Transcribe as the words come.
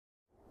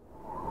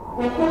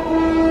Hello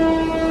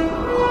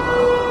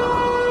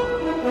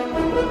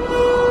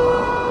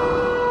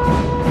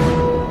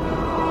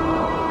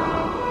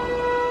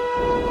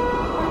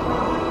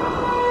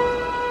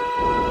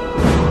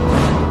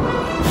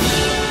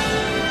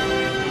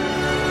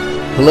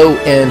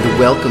and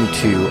welcome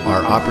to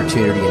our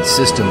Opportunity and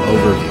System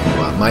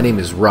Overview. My name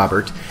is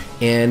Robert,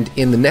 and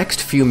in the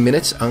next few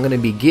minutes I'm going to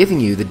be giving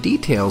you the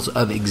details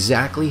of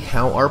exactly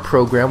how our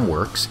program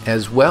works,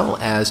 as well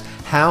as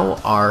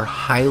how our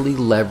highly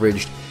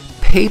leveraged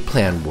pay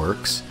plan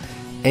works,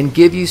 and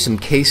give you some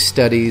case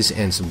studies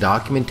and some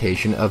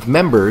documentation of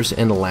members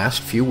in the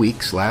last few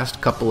weeks, last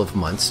couple of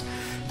months,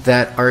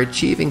 that are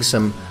achieving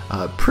some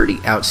pretty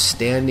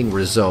outstanding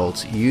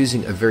results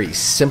using a very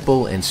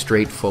simple and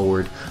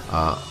straightforward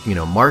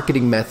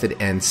marketing method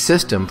and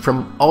system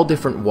from all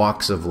different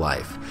walks of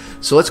life.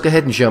 So let's go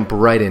ahead and jump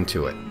right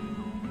into it.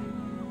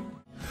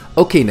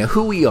 Okay, now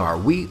who we are.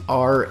 We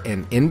are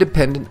an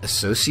independent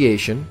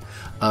association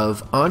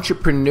of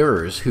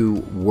entrepreneurs who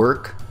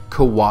work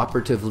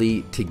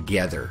cooperatively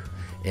together.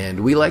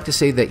 And we like to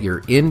say that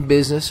you're in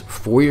business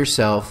for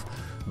yourself,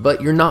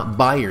 but you're not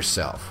by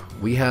yourself.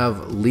 We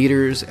have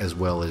leaders as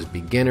well as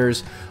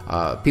beginners,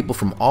 people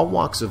from all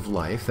walks of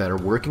life that are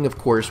working, of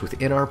course,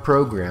 within our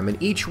program. And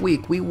each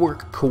week we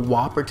work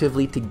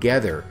cooperatively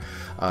together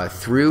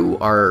through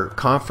our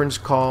conference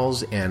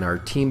calls and our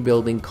team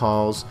building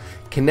calls,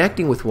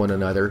 connecting with one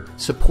another,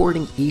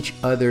 supporting each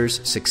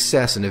other's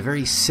success in a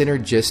very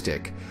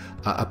synergistic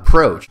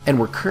approach. And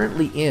we're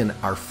currently in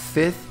our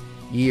 5th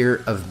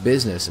year of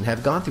business and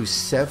have gone through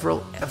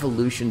several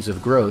evolutions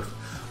of growth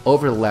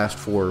over the last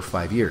 4 or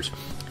 5 years.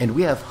 And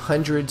we have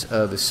hundreds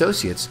of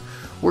associates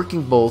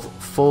working both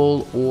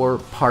full or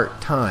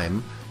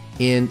part-time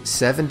in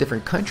 7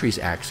 different countries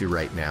actually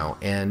right now,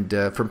 and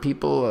from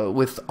people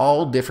with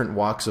all different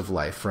walks of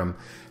life, from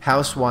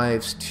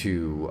housewives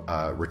to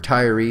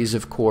retirees,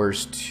 of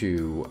course,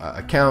 to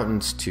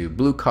accountants, to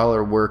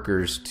blue-collar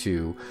workers,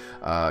 to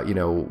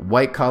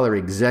white-collar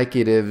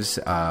executives,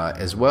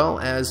 as well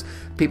as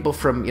people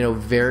from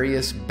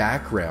various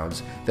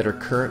backgrounds that are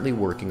currently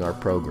working our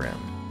program.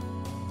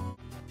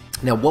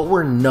 Now, what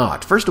we're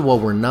not, first of all,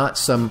 we're not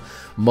some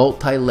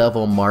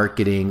multi-level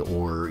marketing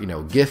or,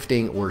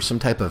 gifting or some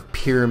type of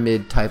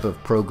pyramid type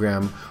of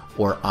program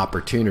or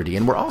opportunity.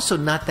 And we're also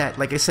not that,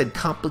 like I said,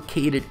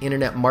 complicated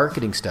internet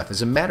marketing stuff.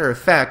 As a matter of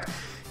fact,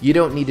 you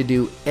don't need to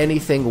do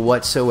anything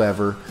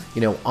whatsoever,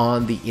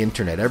 on the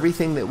internet.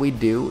 Everything that we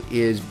do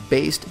is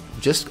based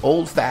just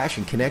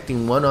old-fashioned,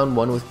 connecting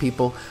one-on-one with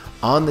people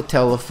on the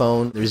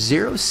telephone. There's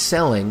zero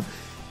selling,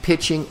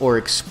 pitching or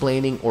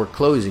explaining or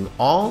closing.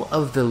 All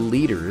of the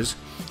leaders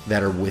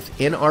that are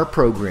within our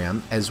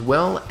program, as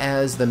well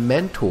as the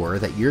mentor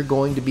that you're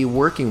going to be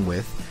working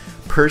with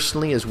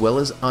personally as well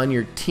as on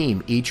your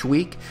team each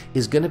week,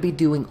 is going to be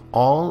doing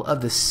all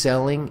of the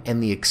selling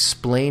and the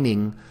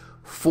explaining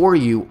for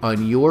you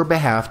on your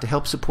behalf to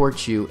help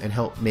support you and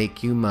help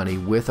make you money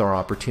with our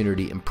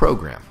opportunity and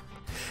program.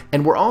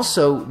 And we're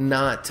also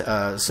not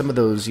some of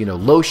those,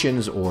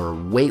 lotions or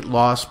weight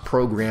loss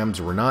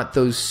programs. We're not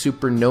those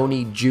super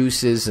noni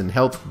juices and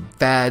health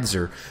fads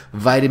or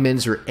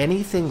vitamins or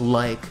anything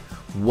like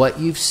what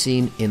you've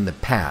seen in the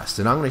past.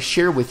 And I'm going to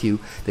share with you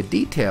the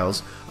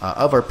details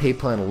of our pay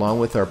plan along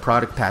with our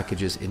product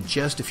packages in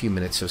just a few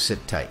minutes, so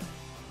sit tight.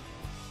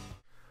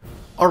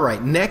 All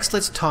right, next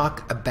let's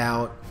talk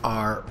about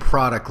our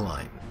product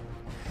line.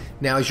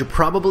 Now, as you're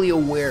probably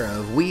aware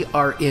of, we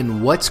are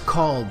in what's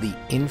called the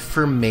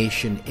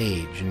information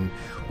age. And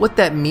what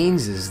that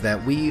means is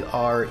that we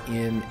are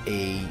in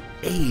an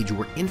age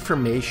where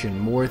information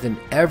more than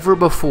ever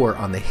before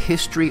on the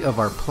history of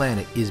our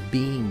planet is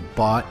being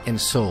bought and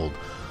sold.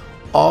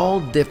 All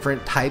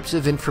different types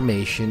of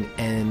information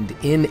and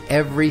in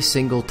every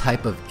single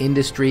type of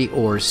industry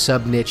or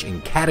sub-niche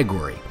and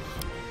category.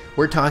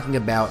 We're talking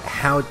about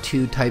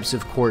how-to types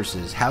of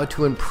courses, how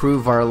to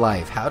improve our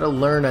life, how to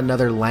learn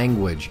another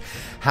language,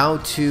 how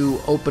to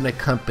open a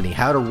company,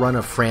 how to run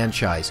a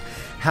franchise,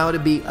 how to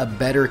be a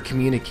better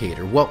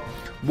communicator. Well,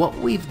 what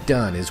we've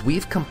done is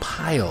we've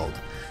compiled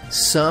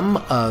some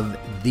of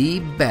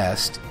the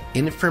best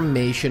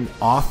information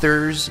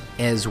authors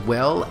as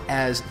well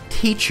as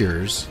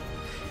teachers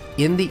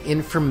in the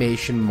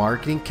information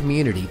marketing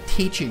community,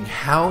 teaching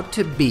how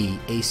to be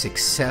a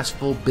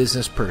successful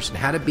business person,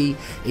 how to be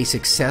a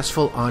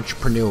successful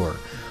entrepreneur,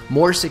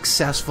 more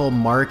successful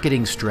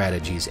marketing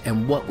strategies.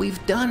 And what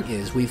we've done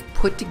is we've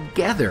put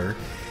together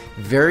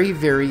very,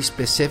 very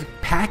specific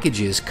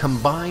packages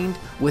combined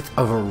with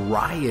a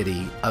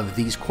variety of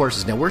these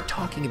courses. Now, we're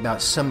talking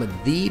about some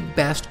of the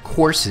best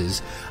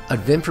courses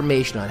of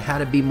information on how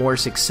to be more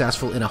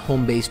successful in a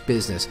home-based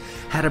business,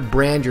 how to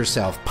brand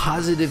yourself,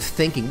 positive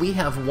thinking. We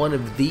have one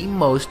of the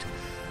most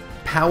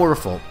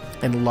powerful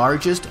and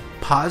largest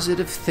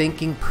positive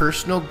thinking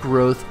personal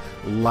growth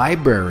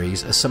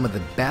libraries of some of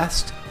the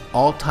best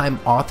all-time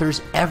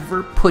authors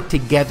ever put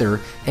together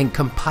and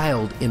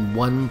compiled in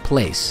one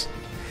place.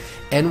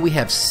 And we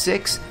have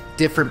 6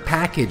 different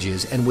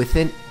packages, and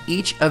within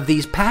each of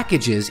these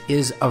packages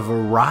is a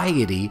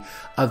variety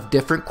of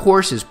different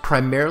courses,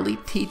 primarily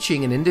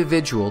teaching an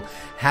individual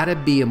how to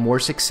be a more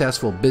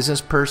successful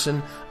business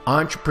person,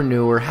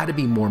 entrepreneur, how to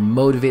be more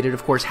motivated,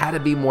 of course, how to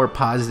be more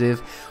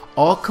positive,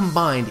 all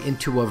combined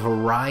into a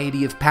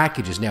variety of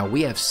packages. Now,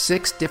 we have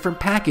 6 different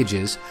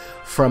packages,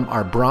 from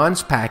our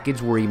bronze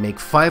package where you make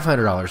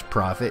 $500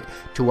 profit,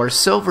 to our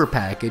silver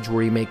package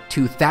where you make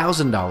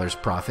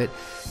 $2,000 profit,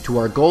 to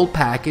our gold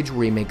package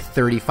where you make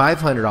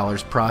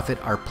 $3,500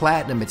 profit, our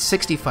platinum at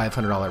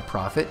 $6,500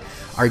 profit,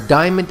 our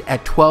diamond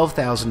at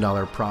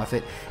 $12,000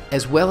 profit,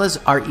 as well as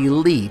our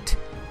elite,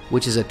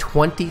 which is a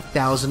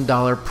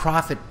 $20,000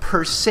 profit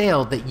per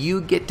sale that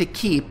you get to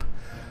keep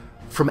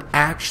from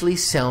actually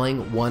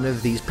selling one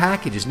of these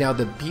packages. Now,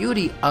 the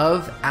beauty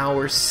of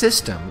our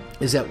system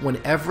is that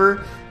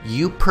whenever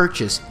you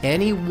purchase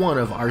any one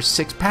of our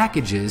 6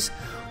 packages,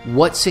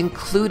 what's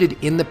included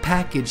in the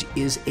package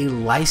is a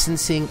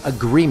licensing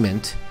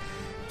agreement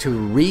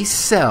to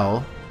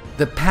resell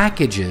the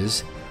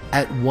packages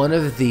at one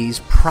of these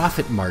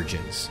profit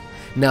margins.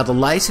 Now, the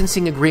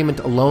licensing agreement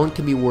alone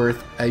can be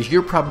worth, as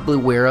you're probably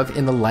aware of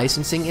in the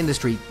licensing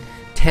industry,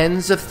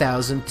 tens of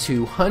thousands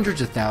to hundreds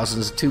of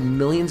thousands to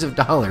millions of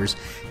dollars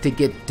to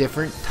get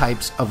different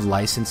types of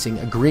licensing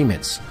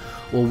agreements.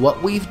 Well,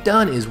 what we've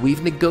done is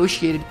we've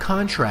negotiated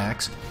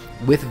contracts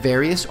with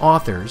various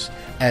authors,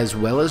 as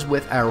well as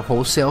with our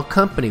wholesale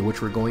company,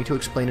 which we're going to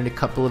explain in a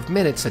couple of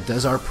minutes, that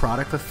does our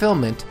product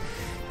fulfillment,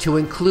 to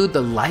include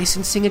the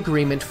licensing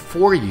agreement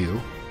for you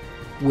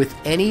with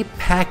any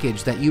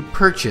package that you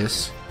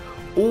purchase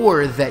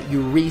or that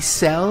you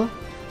resell.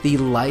 The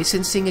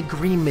licensing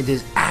agreement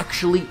is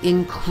actually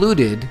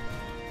included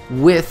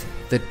with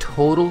the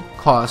total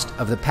cost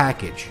of the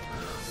package.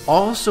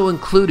 Also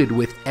included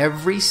with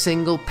every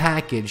single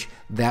package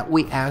that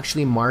we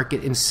actually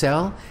market and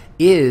sell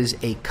is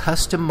a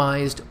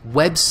customized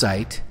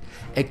website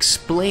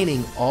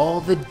explaining all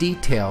the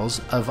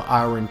details of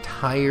our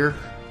entire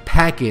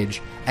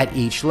package at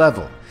each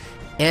level.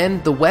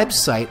 And the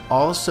website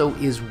also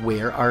is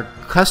where our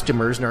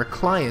customers and our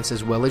clients,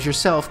 as well as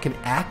yourself, can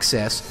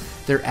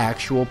access their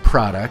actual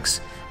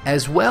products,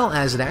 as well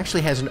as it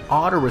actually has an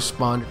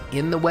autoresponder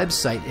in the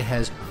website. It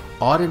has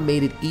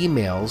automated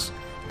emails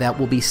that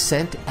will be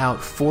sent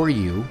out for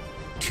you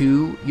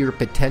to your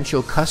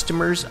potential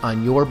customers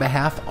on your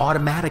behalf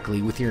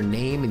automatically with your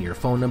name and your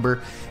phone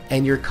number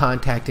and your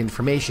contact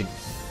information.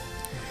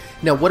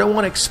 Now, what I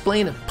want to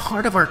explain,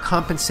 part of our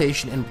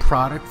compensation and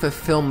product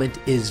fulfillment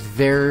is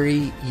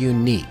very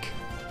unique.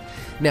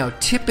 Now,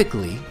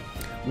 typically,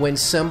 when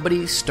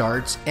somebody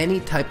starts any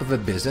type of a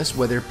business,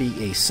 whether it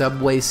be a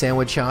Subway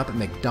sandwich shop, a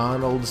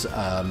McDonald's,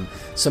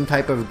 some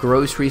type of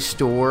grocery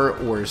store,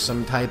 or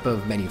some type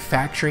of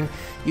manufacturing,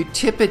 you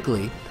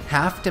typically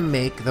have to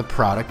make the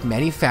product,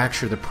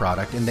 manufacture the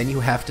product, and then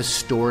you have to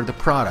store the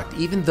product.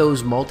 Even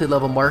those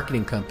multi-level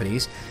marketing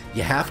companies,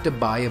 you have to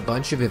buy a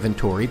bunch of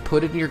inventory,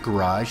 put it in your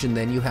garage, and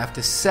then you have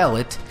to sell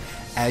it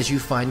as you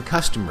find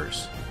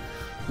customers.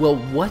 Well,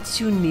 what's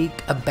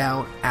unique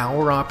about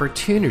our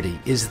opportunity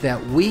is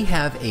that we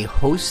have a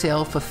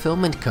wholesale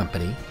fulfillment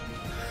company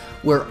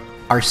where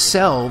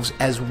ourselves,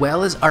 as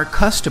well as our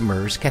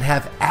customers, can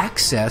have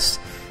access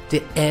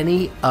to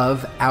any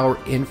of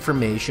our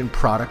information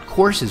product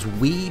courses.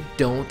 We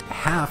don't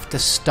have to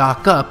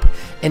stock up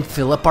and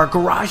fill up our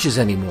garages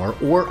anymore,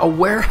 or a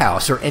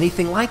warehouse, or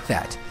anything like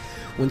that.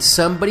 When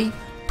somebody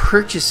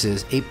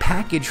purchases a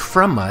package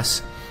from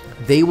us,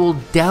 they will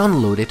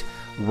download it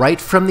right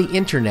from the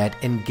internet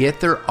and get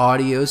their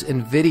audios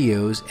and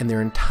videos and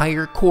their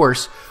entire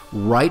course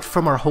right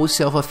from our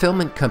wholesale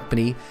fulfillment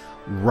company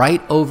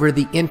right over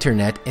the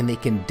internet, and they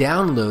can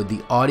download the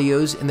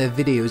audios and the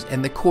videos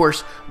and the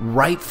course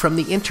right from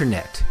the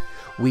internet.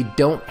 We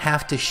don't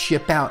have to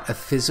ship out a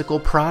physical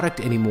product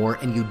anymore,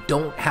 and you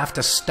don't have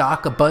to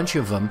stock a bunch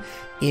of them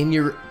in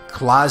your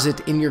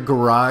closet, in your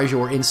garage,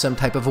 or in some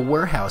type of a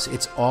warehouse.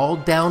 It's all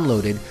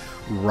downloaded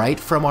right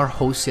from our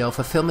wholesale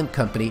fulfillment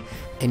company,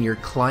 and your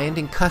client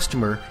and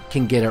customer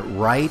can get it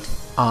right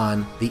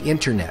on the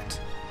internet.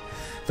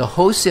 The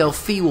wholesale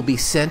fee will be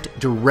sent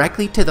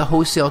directly to the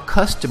wholesale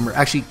customer,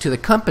 actually to the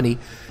company,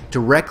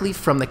 directly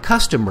from the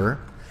customer.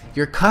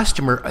 Your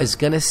customer is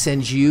going to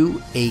send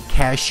you a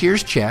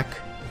cashier's check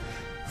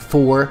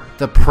for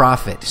the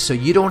profit. So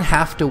you don't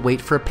have to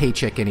wait for a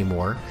paycheck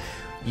anymore.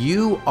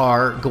 You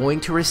are going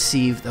to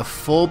receive the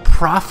full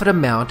profit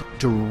amount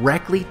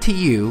directly to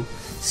you,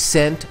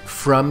 sent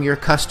from your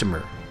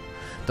customer.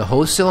 The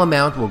wholesale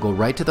amount will go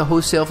right to the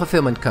wholesale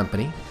fulfillment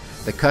company.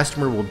 The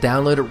customer will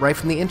download it right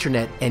from the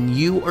internet, and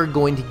you are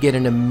going to get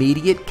an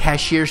immediate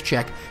cashier's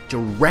check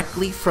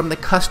directly from the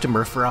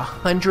customer for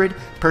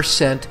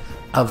 100%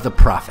 of the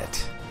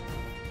profit.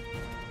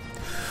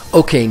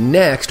 Okay,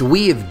 next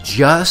we have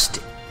just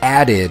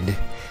added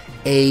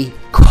a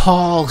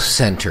call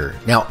center.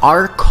 Now,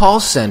 our call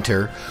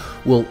center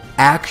will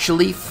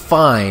actually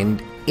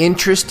find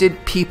interested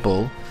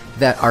people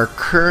that are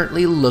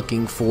currently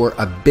looking for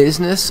a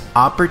business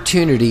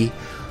opportunity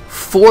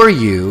for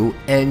you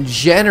and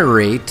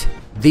generate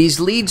these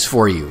leads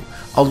for you.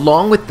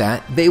 Along with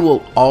that, they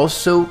will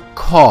also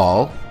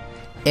call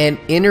and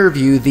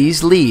interview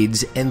these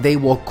leads, and they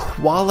will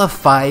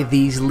qualify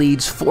these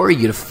leads for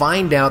you to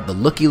find out the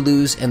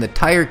looky-loos and the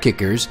tire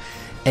kickers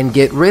and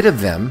get rid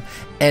of them,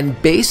 and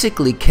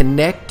basically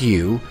connect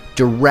you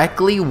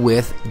directly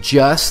with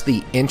just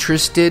the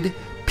interested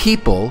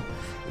people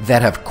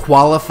that have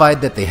qualified,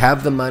 that they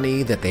have the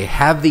money, that they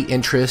have the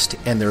interest,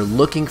 and they're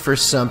looking for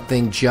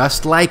something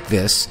just like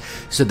this,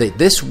 so that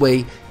this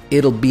way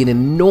it'll be an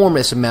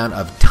enormous amount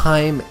of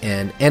time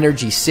and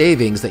energy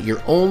savings, that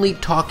you're only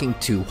talking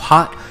to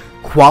hot,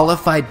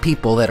 qualified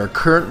people that are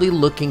currently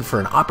looking for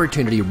an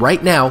opportunity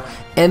right now,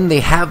 and they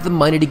have the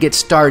money to get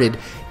started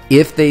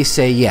if they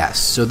say yes.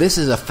 So this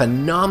is a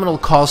phenomenal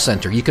call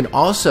center. You can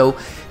also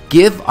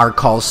give our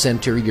call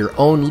center your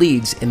own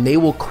leads, and they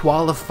will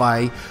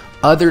qualify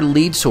other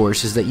lead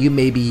sources that you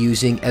may be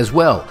using as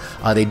well.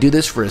 They do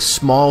this for a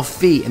small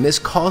fee, and this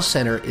call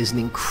center is an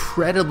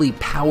incredibly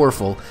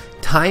powerful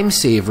time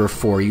saver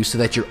for you, so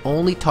that you're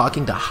only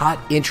talking to hot,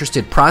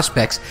 interested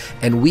prospects.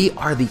 And we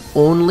are the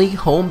only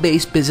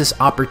home-based business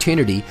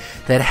opportunity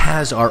that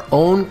has our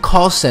own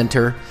call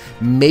center,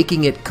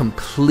 making it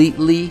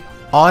completely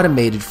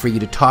automated for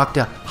you to talk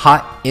to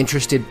hot,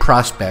 interested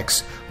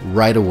prospects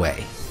right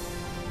away.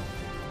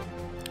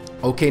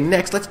 Okay,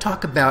 next let's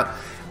talk about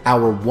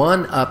our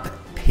one-up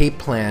pay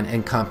plan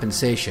and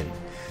compensation.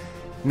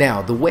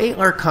 Now, the way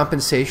our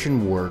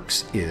compensation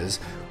works is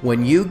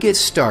when you get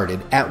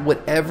started at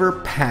whatever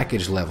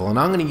package level, and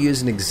I'm going to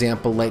use an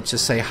example, let's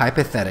just say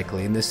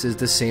hypothetically, and this is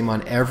the same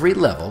on every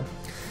level,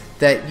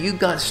 that you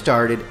got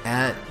started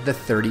at the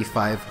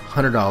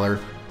 $3,500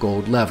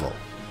 gold level.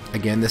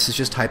 Again, this is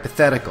just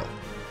hypothetical.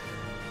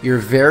 Your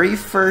very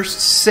first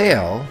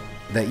sale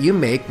that you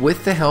make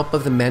with the help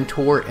of the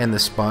mentor and the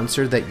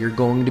sponsor that you're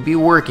going to be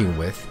working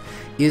with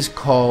is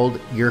called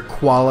your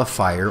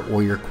qualifier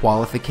or your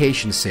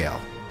qualification sale.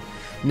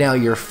 Now,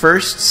 your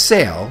first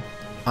sale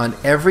on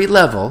every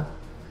level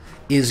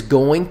is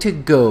going to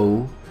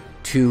go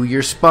to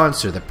your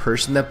sponsor, the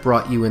person that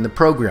brought you in the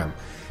program.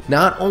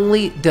 Not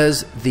only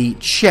does the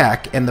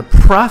check and the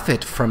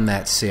profit from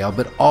that sale,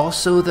 but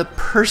also the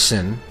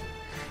person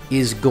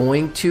is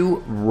going to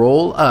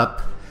roll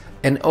up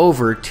and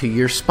over to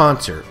your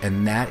sponsor,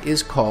 and that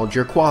is called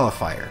your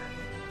qualifier.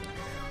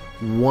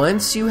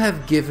 Once you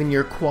have given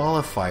your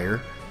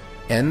qualifier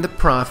and the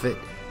profit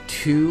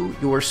to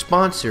your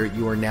sponsor,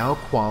 you are now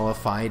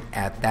qualified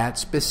at that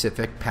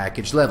specific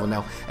package level.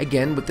 Now,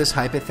 again, with this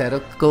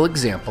hypothetical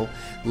example,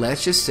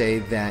 let's just say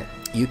that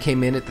you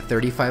came in at the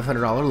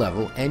 $3,500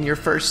 level and your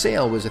first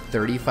sale was a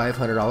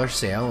 $3,500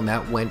 sale, and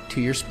that went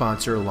to your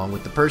sponsor along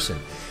with the person.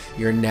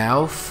 You're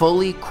now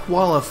fully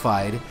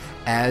qualified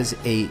as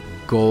a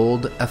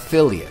gold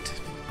affiliate.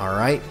 All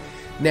right.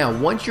 Now,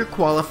 once you're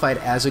qualified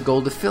as a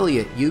gold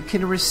affiliate, you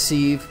can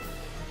receive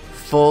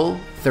full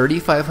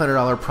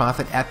 $3,500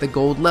 profit at the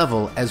gold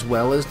level, as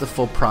well as the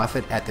full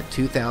profit at the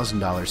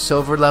 $2,000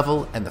 silver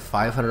level and the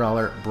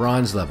 $500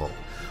 bronze level.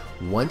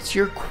 Once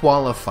you're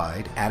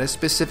qualified at a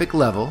specific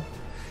level,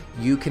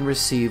 you can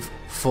receive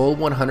full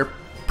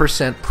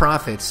 100%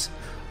 profits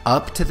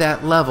up to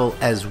that level,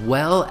 as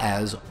well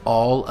as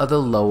all of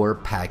the lower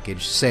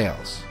package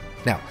sales.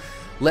 Now,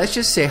 let's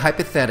just say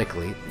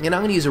hypothetically, and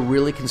I'm going to use a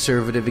really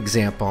conservative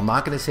example. I'm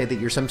not going to say that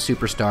you're some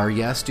superstar.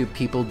 Yes, do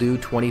people do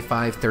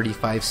 25,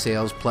 35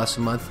 sales plus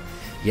a month?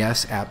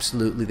 Yes,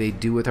 absolutely they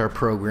do with our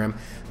program.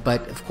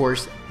 But of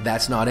course,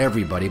 that's not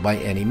everybody by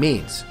any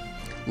means.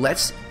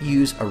 Let's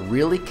use a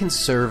really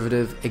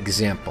conservative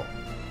example.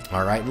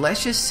 All right,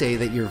 let's just say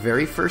that your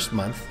very first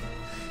month,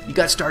 you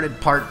got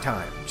started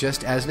part-time,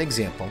 just as an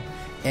example,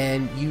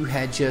 and you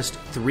had just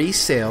 3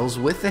 sales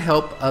with the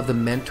help of the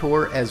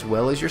mentor as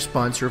well as your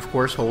sponsor, of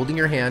course, holding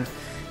your hand,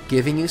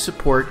 giving you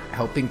support,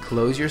 helping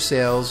close your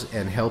sales,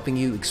 and helping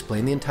you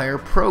explain the entire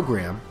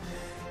program.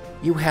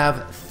 You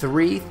have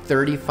 3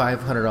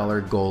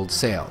 $3,500 gold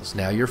sales.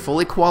 Now, you're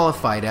fully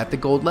qualified at the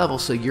gold level,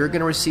 so you're going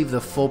to receive the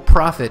full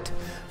profit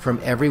from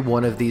every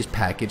one of these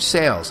package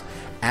sales.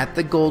 At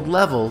the gold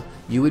level,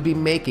 you would be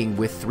making,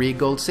 with 3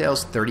 gold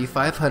sales,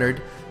 $3,500,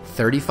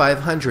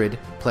 $3,500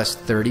 plus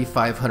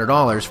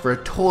 $3,500 for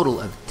a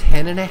total of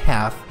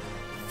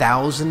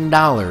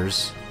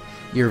 $10,500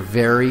 your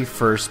very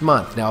first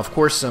month. Now, of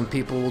course, some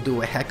people will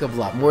do a heck of a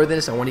lot more than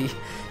this. I want to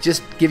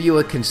just give you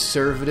a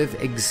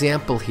conservative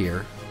example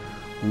here.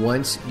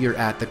 Once you're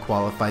at the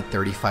qualified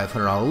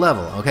 $3,500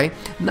 level, okay?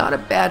 Not a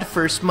bad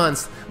first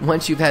month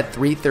once you've had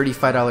 3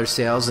 $35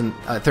 sales and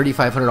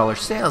 $3,500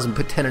 sales and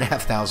put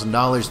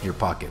 $10,500 in your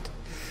pocket.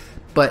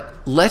 But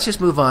let's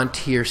just move on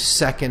to your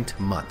second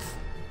month.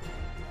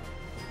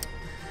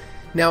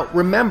 Now,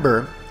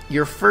 remember,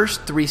 your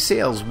first 3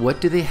 sales, what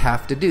do they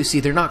have to do?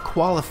 See, they're not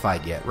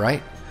qualified yet,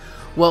 right?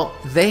 Well,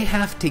 they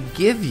have to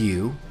give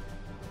you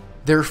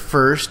their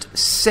first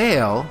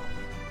sale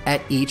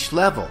at each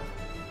level.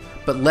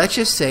 But let's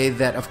just say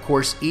that, of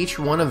course, each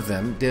one of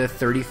them did a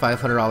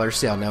 $3,500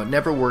 sale. Now, it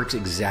never works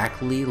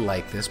exactly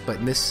like this, but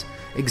in this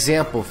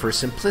example, for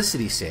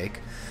simplicity's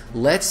sake,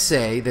 let's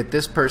say that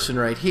this person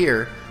right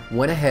here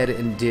went ahead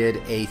and did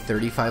a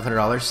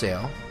 $3,500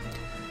 sale,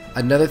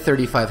 another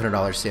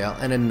 $3,500 sale,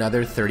 and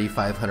another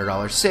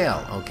 $3,500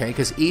 sale, okay?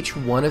 Because each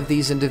one of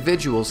these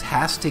individuals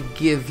has to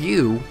give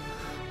you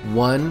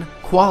one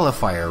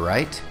qualifier,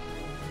 right?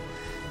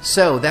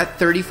 So that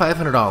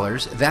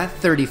 $3,500, that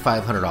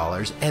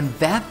 $3,500, and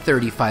that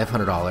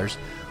 $3,500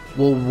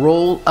 will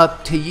roll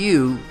up to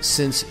you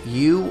since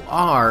you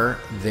are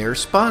their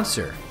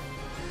sponsor.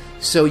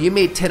 So you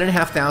made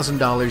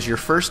 $10,500 your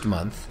first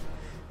month,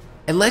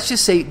 and let's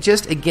just say,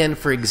 just again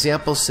for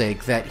example's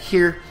sake, that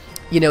here,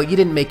 you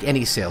didn't make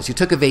any sales. You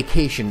took a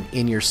vacation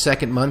in your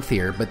second month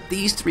here, but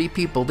these three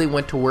people, they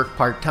went to work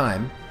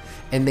part-time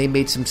and they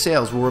made some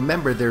sales. Well,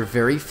 remember, their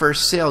very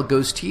first sale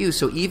goes to you.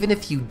 So even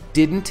if you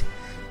didn't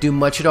do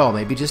much at all,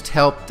 maybe just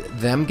helped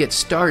them get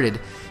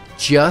started,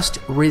 just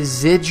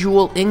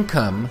residual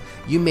income,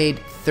 you made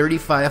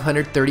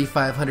 $3,500,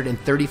 $3,500, and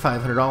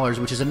 $3,500,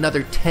 which is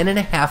another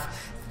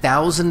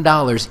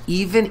 $10,500,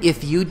 even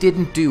if you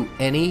didn't do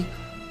any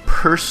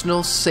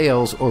personal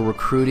sales or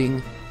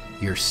recruiting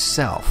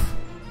yourself.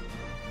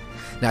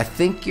 Now, I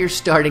think you're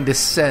starting to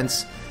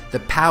sense the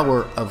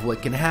power of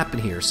what can happen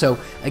here. So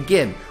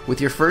again,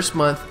 with your first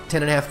month,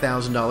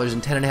 $10,500,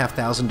 and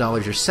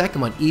 $10,500 your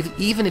second month,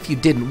 even if you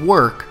didn't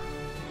work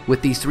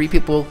with these three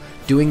people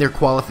doing their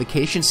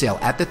qualification sale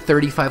at the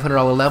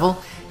 $3,500 level,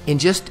 in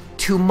just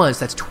 2 months,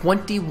 that's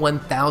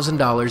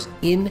 $21,000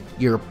 in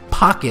your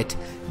pocket,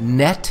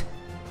 net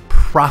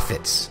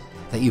profits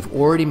that you've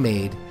already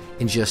made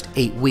in just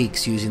 8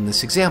 weeks using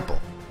this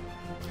example.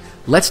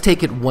 Let's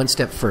take it one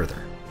step further.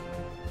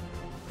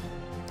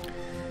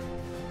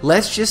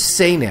 Let's just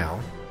say now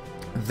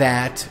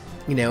that,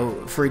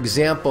 for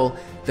example,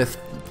 the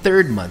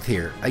third month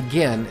here,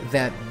 again,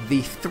 that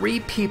the three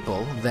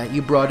people that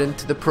you brought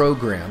into the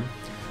program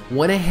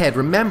went ahead.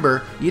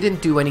 Remember, you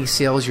didn't do any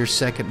sales your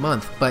second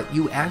month, but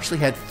you actually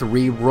had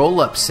 3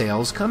 roll-up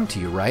sales come to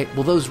you, right?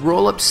 Well, those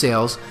roll-up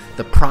sales,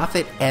 the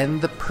profit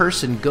and the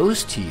person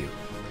goes to you.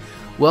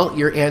 Well,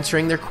 you're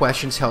answering their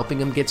questions, helping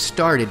them get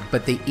started,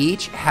 but they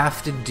each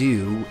have to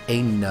do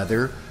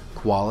another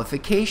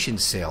qualification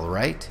sale,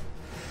 right?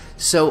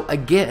 So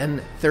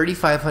again,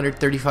 $3,500,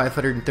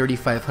 $3,500, and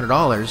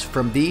 $3,500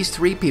 from these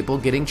three people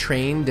getting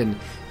trained and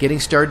getting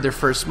started their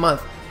first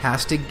month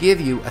has to give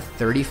you a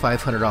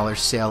 $3,500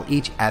 sale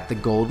each at the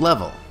gold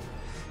level,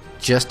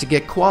 just to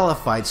get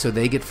qualified so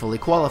they get fully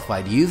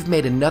qualified. You've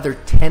made another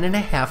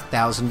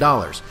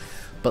 $10,500.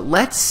 But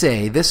let's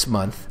say this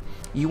month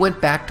you went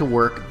back to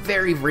work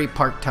very, very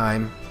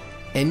part-time,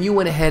 and you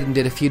went ahead and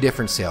did a few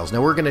different sales.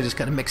 Now we're going to just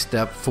kind of mix it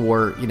up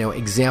for,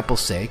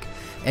 example's sake.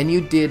 And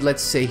you did,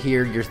 let's say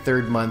here, your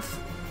third month,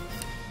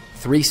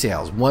 3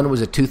 sales. One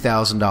was a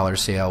 $2,000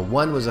 sale,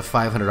 one was a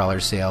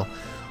 $500 sale,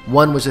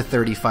 one was a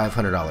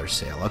 $3,500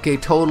 sale. Okay,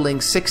 totaling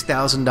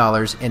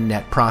 $6,000 in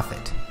net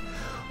profit.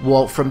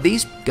 Well, from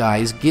these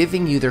guys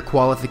giving you their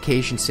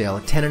qualification sale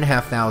at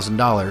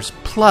 $10,500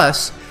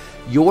 plus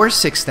your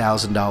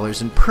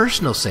 $6,000 in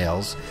personal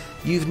sales,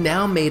 you've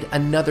now made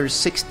another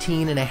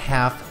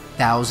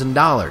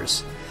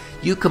 $16,500.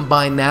 You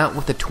combine that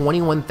with the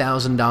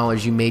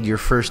 $21,000 you made your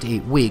first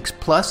 8 weeks,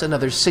 plus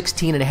another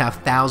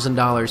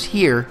 $16,500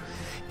 here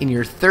in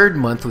your third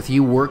month with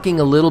you working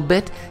a little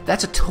bit,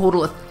 that's a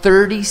total of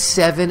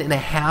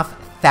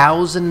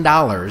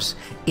 $37,500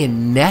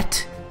 in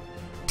net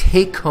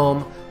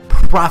take-home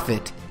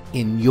profit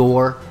in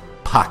your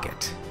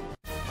pocket.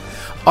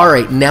 All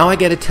right, now I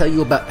got to tell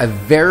you about a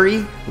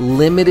very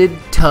limited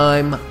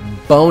time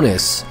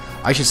bonus.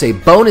 I should say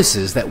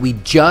bonuses that we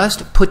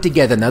just put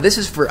together. Now this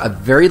is for a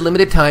very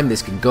limited time.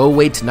 This can go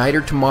away tonight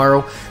or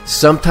tomorrow,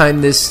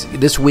 sometime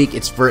this week.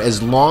 It's for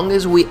as long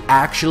as we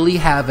actually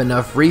have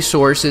enough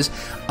resources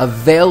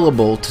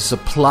available to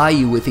supply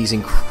you with these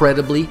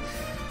incredibly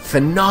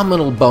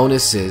phenomenal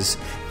bonuses.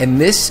 And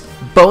this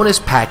bonus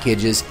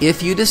package is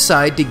if you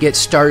decide to get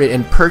started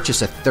and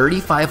purchase a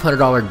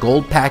 $3,500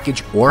 gold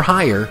package or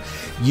higher,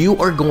 you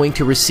are going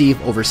to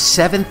receive over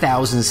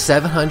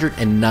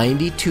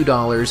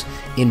 $7,792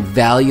 in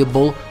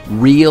valuable,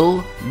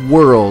 real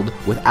world,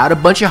 without a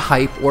bunch of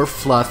hype or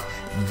fluff,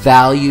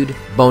 valued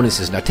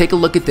bonuses. Now take a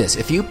look at this.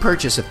 If you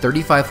purchase a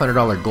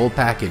 $3,500 gold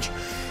package,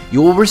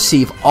 you will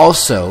receive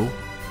also,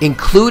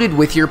 included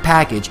with your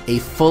package, a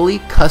fully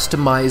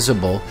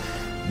customizable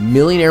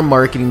Millionaire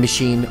Marketing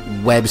Machine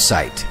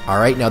website. All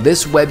right, now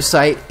this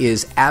website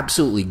is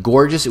absolutely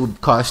gorgeous. It would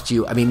cost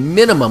you,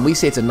 minimum, we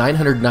say it's a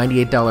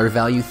 $998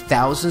 value,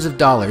 thousands of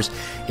dollars.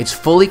 It's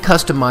fully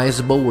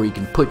customizable where you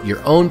can put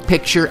your own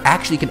picture.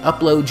 Actually, you can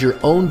upload your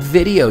own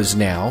videos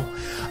now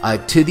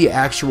to the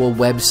actual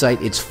website.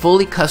 It's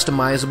fully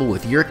customizable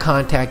with your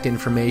contact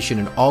information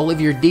and all of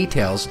your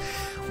details,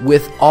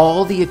 with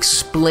all the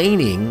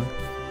explaining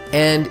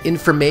and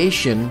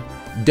information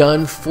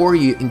done for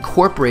you,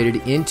 incorporated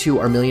into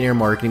our Millionaire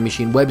Marketing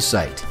Machine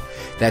website.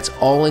 That's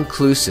all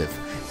inclusive.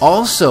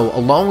 Also,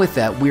 along with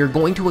that, we are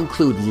going to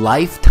include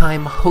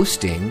lifetime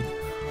hosting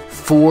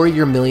for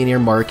your Millionaire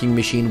Marketing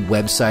Machine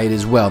website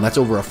as well. And that's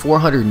over a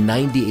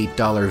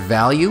 $498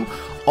 value.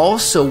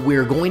 Also,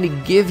 we're going to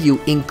give you,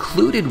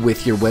 included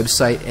with your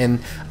website, and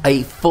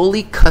a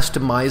fully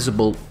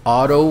customizable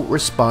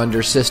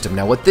autoresponder system.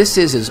 Now, what this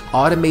is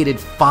automated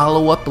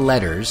follow-up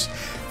letters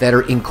that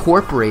are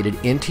incorporated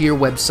into your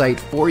website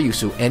for you.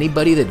 So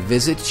anybody that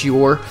visits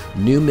your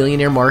new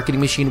Millionaire Marketing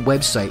Machine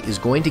website is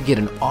going to get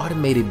an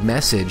automated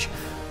message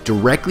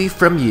directly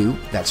from you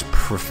that's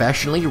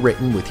professionally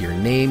written with your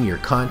name, your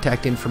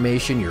contact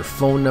information, your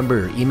phone number,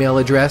 your email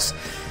address,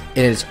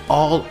 and it's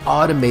all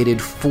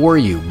automated for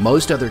you.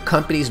 Most other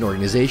companies and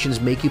organizations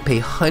make you pay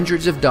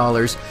hundreds of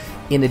dollars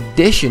in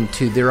addition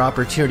to their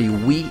opportunity.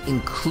 We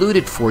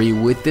included for you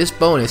with this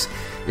bonus.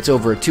 It's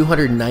over a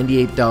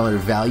 $298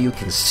 value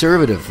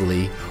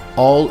conservatively,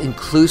 all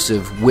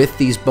inclusive with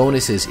these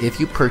bonuses if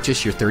you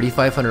purchase your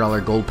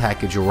 $3,500 gold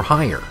package or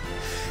higher.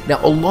 Now,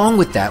 along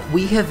with that,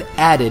 we have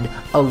added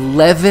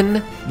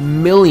 11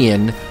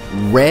 million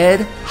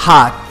red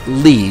hot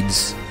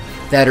leads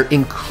that are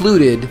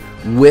included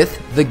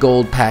with the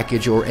gold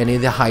package or any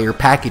of the higher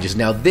packages.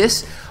 Now,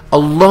 this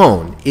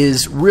alone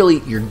is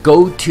really your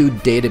go-to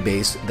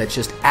database that's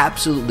just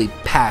absolutely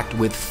packed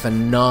with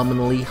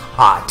phenomenally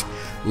hot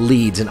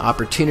leads and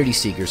opportunity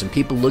seekers and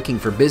people looking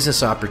for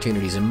business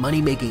opportunities and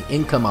money-making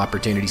income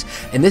opportunities.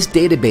 And this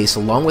database,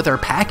 along with our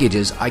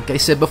packages, like I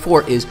said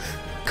before, is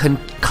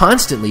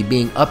constantly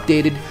being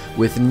updated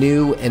with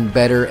new and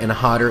better and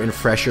hotter and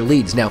fresher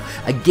leads. Now,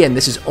 again,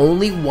 this is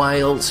only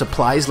while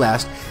supplies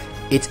last.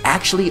 It's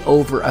actually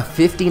over a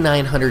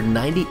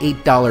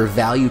 $5,998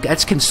 value.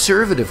 That's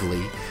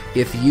conservatively.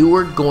 If you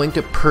were going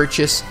to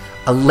purchase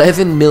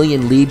 11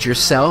 million leads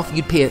yourself,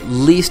 you'd pay at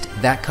least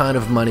that kind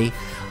of money.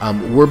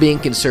 We're being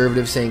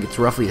conservative, saying it's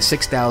roughly a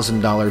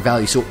 $6,000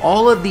 value. So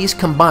all of these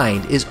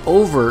combined is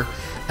over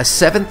a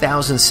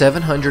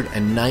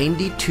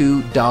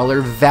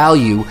 $7,792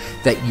 value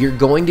that you're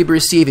going to be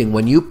receiving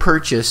when you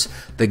purchase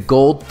the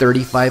gold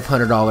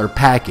 $3,500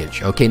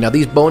 package. Okay, now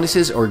these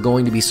bonuses are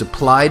going to be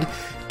supplied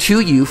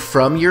to you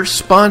from your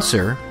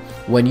sponsor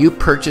when you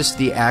purchase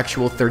the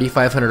actual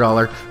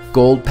 $3,500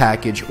 gold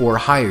package or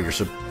higher. Your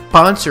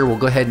sponsor will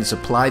go ahead and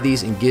supply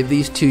these and give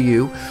these to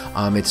you.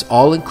 It's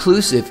all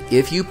inclusive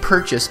if you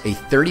purchase a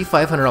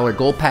 $3,500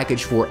 gold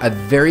package for a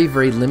very,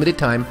 very limited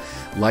time.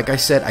 Like I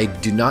said, I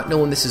do not know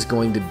when this is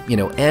going to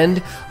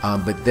end,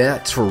 but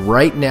that's for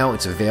right now.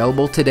 It's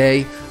available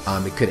today.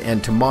 It could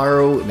end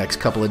tomorrow,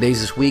 next couple of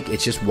days this week.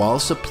 It's just while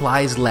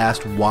supplies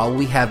last, while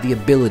we have the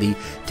ability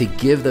to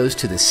give those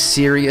to the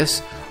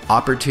serious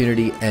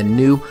opportunity and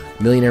new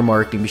Millionaire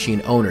Marketing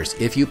Machine owners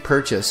if you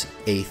purchase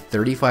a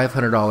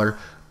 $3,500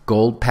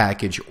 gold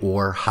package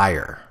or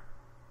higher.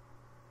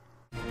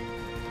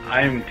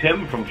 I'm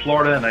Tim from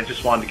Florida, and I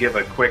just wanted to give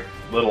a quick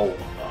little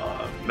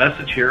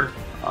message here.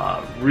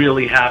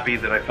 Really happy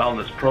that I found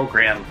this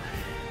program.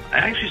 I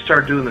actually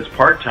started doing this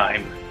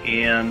part-time,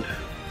 and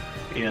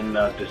in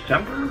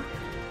December,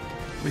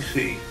 let me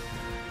see.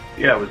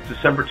 Yeah, it was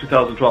December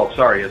 2012.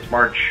 Sorry, it's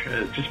March,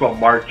 just about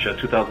March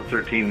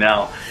 2013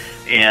 now.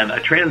 And I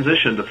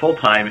transitioned to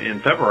full-time in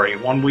February.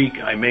 1 week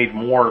I made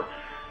more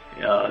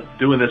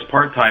doing this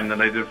part-time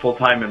than I did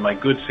full-time in my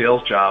good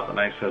sales job, and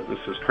I said, this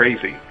is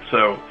crazy.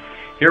 So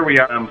here we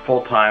are. I'm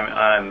full-time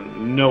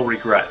on no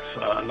regrets.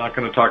 I'm not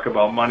going to talk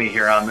about money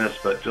here on this,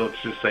 but let's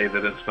just say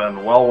that it's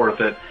been well worth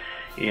it.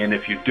 And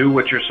if you do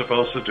what you're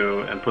supposed to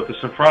do and put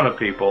this in front of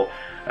people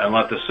and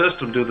let the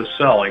system do the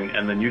selling,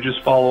 and then you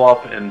just follow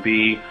up and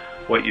be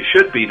what you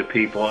should be to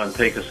people and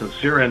take a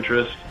sincere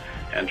interest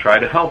and try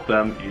to help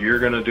them, you're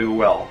going to do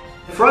well.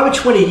 For over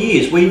 20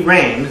 years, we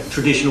ran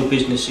traditional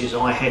businesses.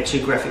 I had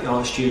 2 graphic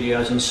art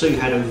studios, and Sue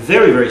had a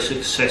very, very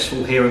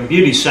successful hair and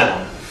beauty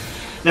salon.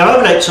 Now,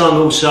 over that time,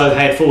 we also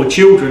had 4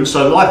 children,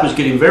 so life was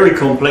getting very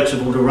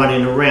complexible to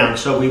running around.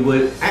 So we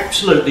were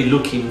absolutely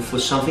looking for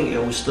something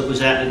else that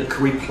was out there that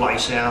could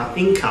replace our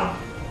income.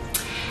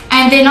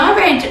 And then I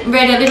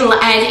read a little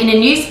ad in a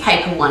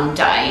newspaper one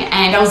day,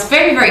 and I was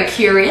very, very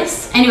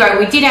curious. Anyway,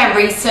 we did our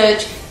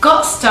research,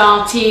 got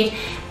started,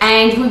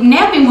 and we've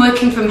now been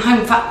working from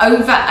home for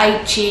over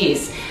 8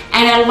 years.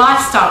 And our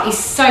lifestyle is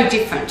so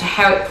different to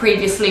how it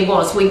previously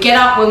was. We get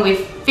up when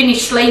we've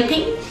finished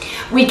sleeping.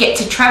 We get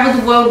to travel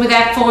the world with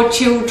our 4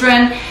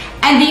 children,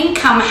 and the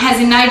income has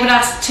enabled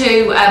us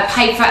to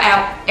pay for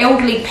our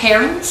elderly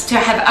parents to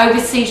have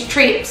overseas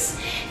trips,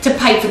 to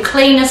pay for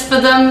cleaners for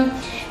them,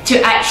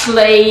 to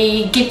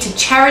actually give to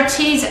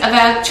charities of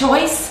our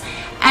choice,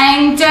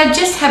 and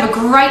just have a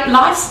great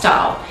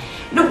lifestyle.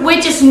 Look,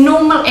 we're just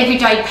normal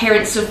everyday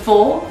parents of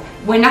 4.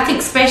 We're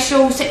nothing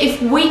special, so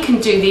if we can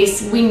do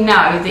this, we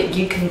know that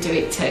you can do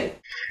it too.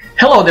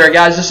 Hello there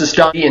guys, this is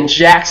Dusty in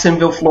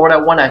Jacksonville, Florida.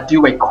 I want to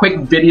do a quick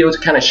video to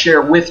kind of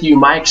share with you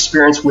my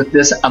experience with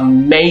this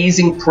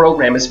amazing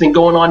program. It's been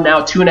going on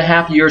now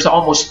 2.5 years,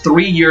 almost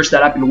 3 years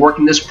that I've been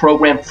working this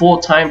program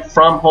full-time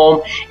from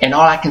home, and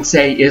all I can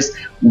say is,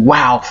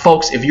 wow,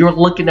 folks, if you're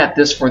looking at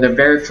this for the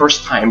very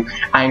first time,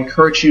 I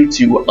encourage you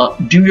to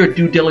do your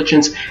due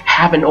diligence,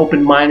 have an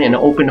open mind and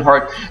an open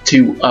heart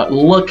to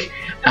look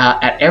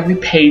at every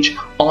page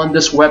on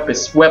this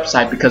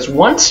website, because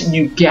once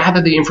you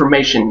gather the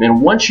information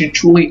and once you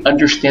truly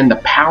understand the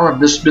power of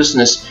this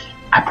business,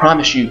 I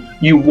promise you,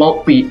 you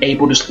won't be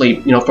able to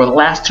sleep. You know, for the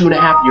last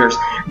 2.5 years,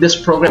 this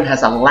program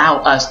has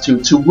allowed us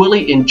to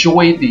really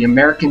enjoy the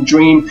American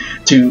dream,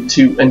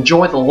 to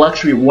enjoy the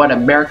luxury of what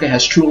America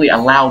has truly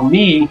allowed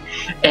me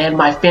and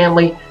my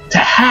family to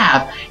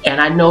have. And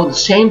I know the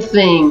same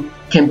thing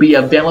can be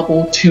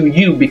available to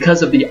you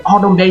because of the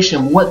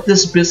automation, what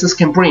this business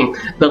can bring.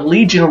 The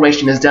lead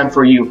generation is done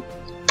for you.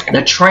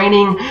 The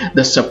training,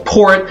 the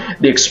support,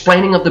 the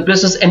explaining of the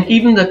business, and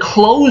even the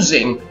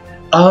closing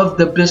of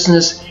the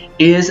business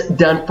is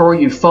done for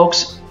you,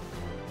 folks.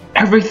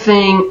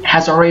 Everything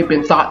has already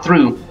been thought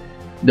through.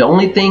 The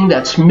only thing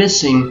that's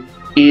missing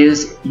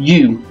is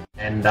you.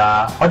 And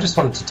I just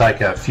wanted to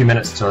take a few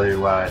minutes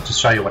to just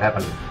show you what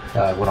happened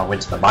when I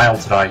went to the mail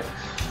today.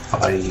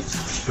 I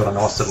got a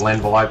nice little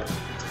envelope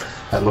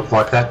that looked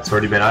like that. It's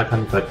already been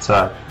opened, but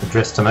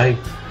addressed to me.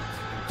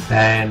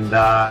 And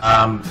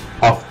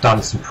I've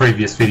done some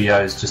previous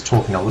videos just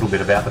talking a little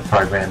bit about the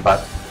program,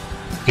 but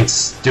it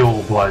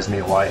still blows me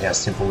away how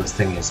simple this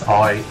thing is.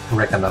 I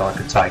reckon that I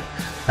could take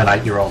an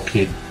 8-year-old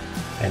kid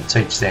and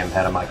teach them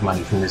how to make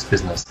money from this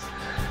business.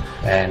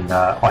 And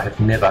I have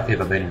never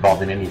ever been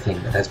involved in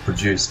anything that has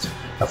produced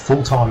a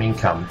full-time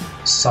income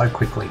so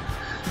quickly.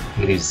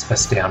 It is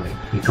astounding,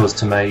 because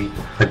to me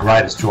the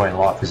greatest joy in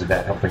life is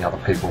about helping other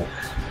people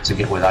to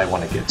get where they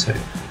want to get to.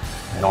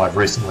 And I've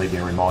recently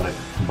been reminded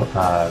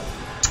about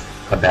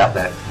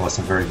that by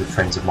some very good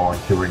friends of mine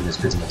who are in this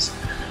business.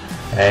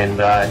 And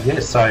yeah,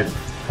 so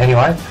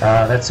anyway,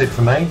 that's it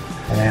for me,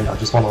 and I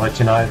just want to let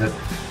you know that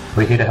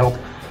we're here to help.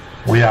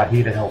 We are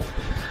here to help,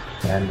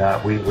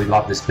 and we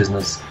love this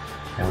business,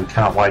 and we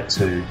can't wait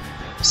to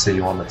see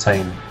you on the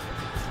team.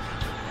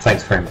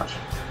 Thanks very much.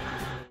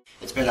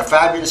 It's been a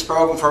fabulous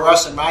program for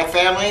us and my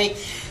family.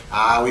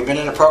 We've been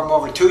in the program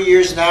over 2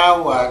 years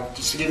now.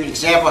 Just to give you an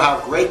example of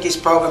how great this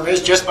program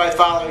is, just by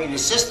following the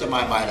system,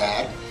 I might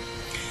add.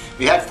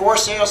 We had 4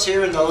 sales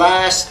here in the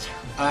last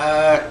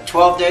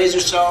 12 days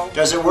or so.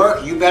 Does it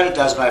work? You bet it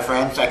does, my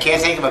friends. I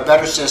can't think of a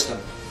better system.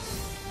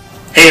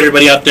 Hey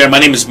everybody out there, my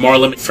name is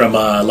Marlon from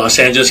Los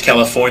Angeles,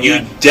 California.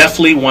 You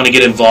definitely want to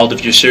get involved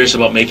if you're serious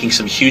about making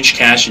some huge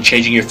cash and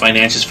changing your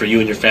finances for you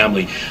and your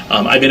family.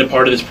 I've been a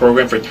part of this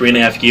program for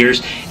 3.5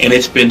 years, and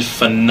it's been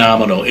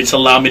phenomenal. It's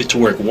allowed me to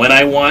work when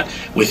I want,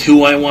 with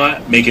who I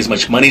want, make as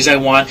much money as I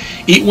want,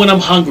 eat when I'm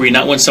hungry,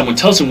 not when someone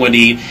tells me when to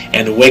eat,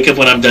 and wake up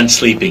when I'm done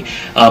sleeping.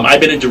 I've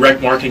been in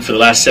direct marketing for the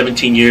last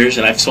 17 years,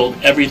 and I've sold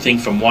everything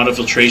from water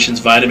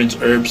filtrations, vitamins,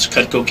 herbs,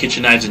 Cutco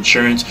kitchen knives,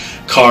 insurance,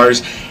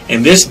 cars,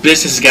 and this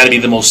business has got to be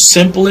the most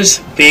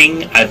simplest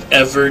thing I've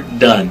ever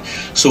done.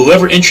 So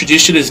whoever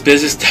introduced you to this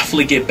business,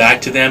 definitely get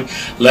back to them.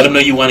 Let them know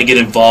you want to get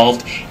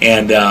involved,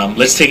 and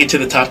let's take it to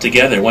the top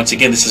together. Once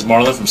again, this is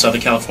Marlon from Southern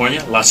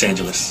California, Los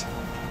Angeles.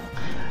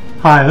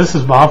 Hi, this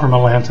is Bob from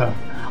Atlanta.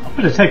 I'm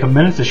going to take a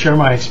minute to share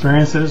my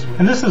experiences,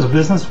 and this is a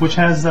business which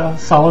has a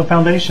solid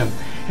foundation.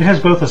 It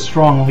has both a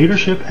strong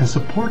leadership and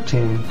support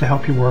team to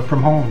help you work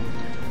from home.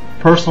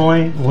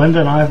 Personally,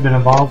 Linda and I have been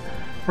involved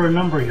for a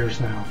number of years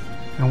now,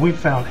 and we've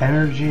found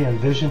energy and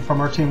vision from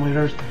our team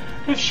leaders.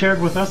 They've shared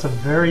with us a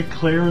very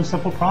clear and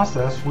simple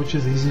process which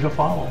is easy to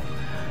follow,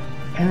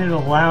 and it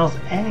allows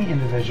any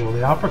individual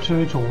the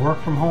opportunity to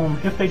work from home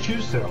if they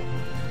choose to.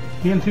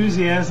 The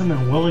enthusiasm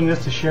and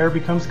willingness to share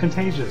becomes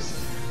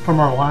contagious. From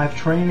our live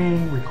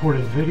training,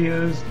 recorded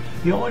videos,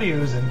 the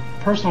audios, and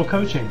personal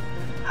coaching,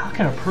 how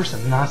can a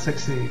person not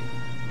succeed?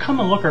 Come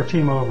and look our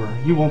team over.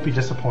 You won't be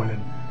disappointed.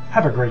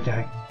 Have a great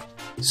day.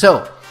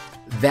 So,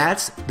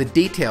 that's the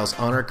details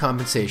on our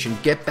compensation.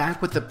 Get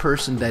back with the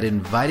person that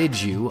invited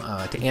you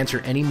to answer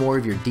any more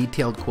of your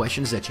detailed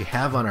questions that you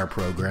have on our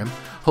program.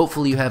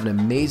 Hopefully you have an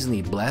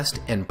amazingly blessed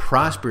and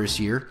prosperous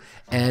year,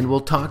 and we'll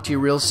talk to you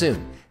real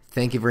soon.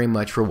 Thank you very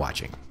much for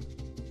watching.